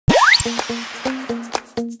Hey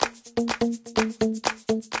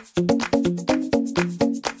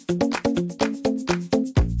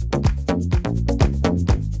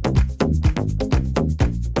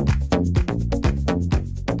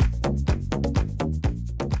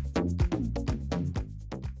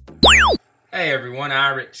everyone,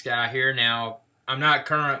 Irix Guy here. Now, I'm not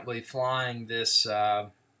currently flying this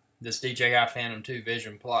this DJI Phantom 2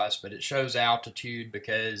 Vision Plus, but it shows altitude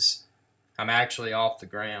because I'm actually off the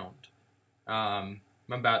ground. I'm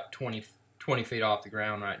about 20 feet off the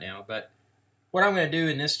ground right now. But what I'm going to do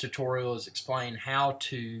in this tutorial is explain how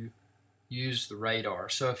to use the radar.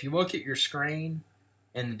 So if you look at your screen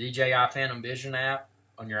in the DJI Phantom Vision app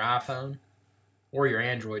on your iPhone, or your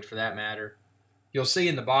Android for that matter, you'll see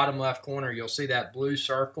in the bottom left corner, you'll see that blue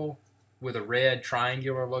circle with a red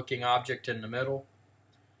triangular looking object in the middle.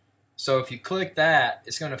 So if you click that,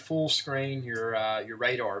 it's going to full screen your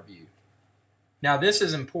radar view. Now this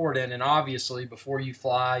is important, and obviously before you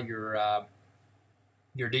fly your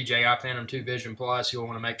DJI Phantom 2 Vision Plus, you'll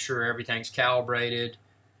want to make sure everything's calibrated,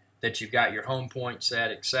 that you've got your home point set,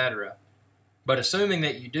 etc. But assuming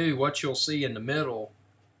that you do, what you'll see in the middle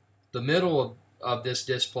of this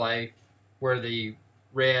display, where the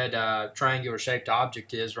red triangular shaped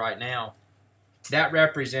object is right now, that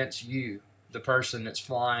represents you, the person that's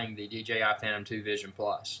flying the DJI Phantom 2 Vision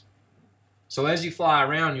Plus. So as you fly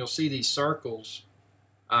around, you'll see these circles,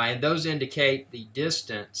 and those indicate the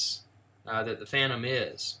distance that the Phantom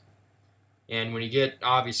is. And when you get,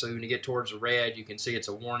 obviously, when you get towards the red, you can see it's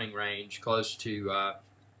a warning range close to, it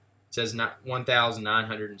says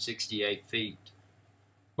 1,968 feet.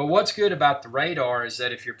 But what's good about the radar is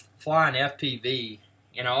that if you're flying FPV,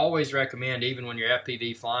 and I always recommend, even when you're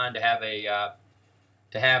FPV flying, to have a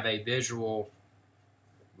visual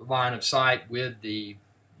line of sight with the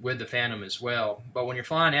Phantom as well. But when you're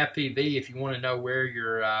flying FPV, if you want to know where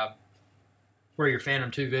your Phantom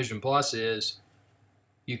 2 Vision Plus is,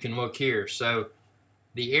 you can look here. So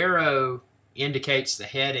the arrow indicates the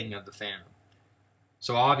heading of the Phantom.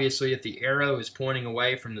 So obviously, if the arrow is pointing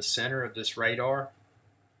away from the center of this radar,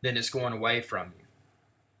 then it's going away from you.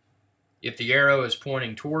 If the arrow is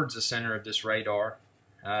pointing towards the center of this radar,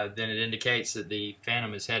 then it indicates that the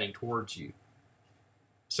Phantom is heading towards you.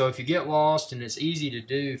 So if you get lost, and it's easy to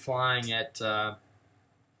do flying at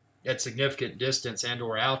significant distance and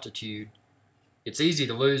or altitude, it's easy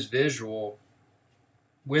to lose visual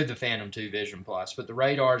with the Phantom 2 Vision Plus. But the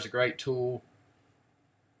radar is a great tool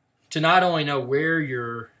to not only know where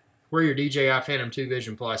your DJI Phantom 2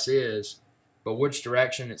 Vision Plus is, but which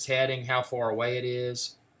direction it's heading, how far away it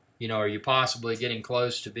is. You know, are you possibly getting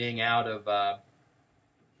close to being out of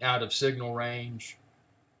signal range?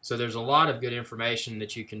 So there's a lot of good information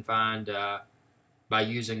that you can find by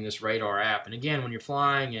using this radar app. And again, when you're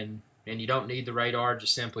flying and you don't need the radar,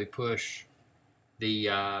 just simply push the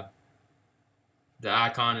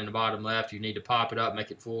icon in the bottom left. If you need to pop it up, make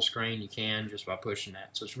it full screen, you can just by pushing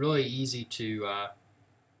that. So it's really easy to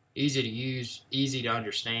use, easy to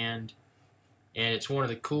understand. And it's one of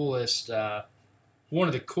the coolest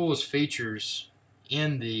features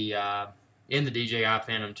in the DJI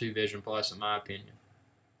Phantom 2 Vision Plus, in my opinion.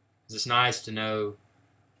 It's nice to know,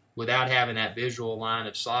 without having that visual line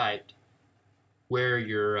of sight, where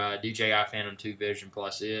your DJI Phantom 2 Vision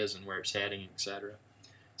Plus is and where it's heading, etc.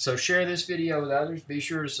 So share this video with others. Be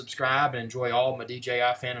sure to subscribe and enjoy all of my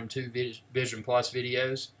DJI Phantom 2 Vision Plus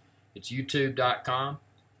videos. It's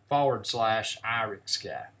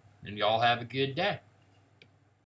youtube.com/IrixGuy. And y'all have a good day.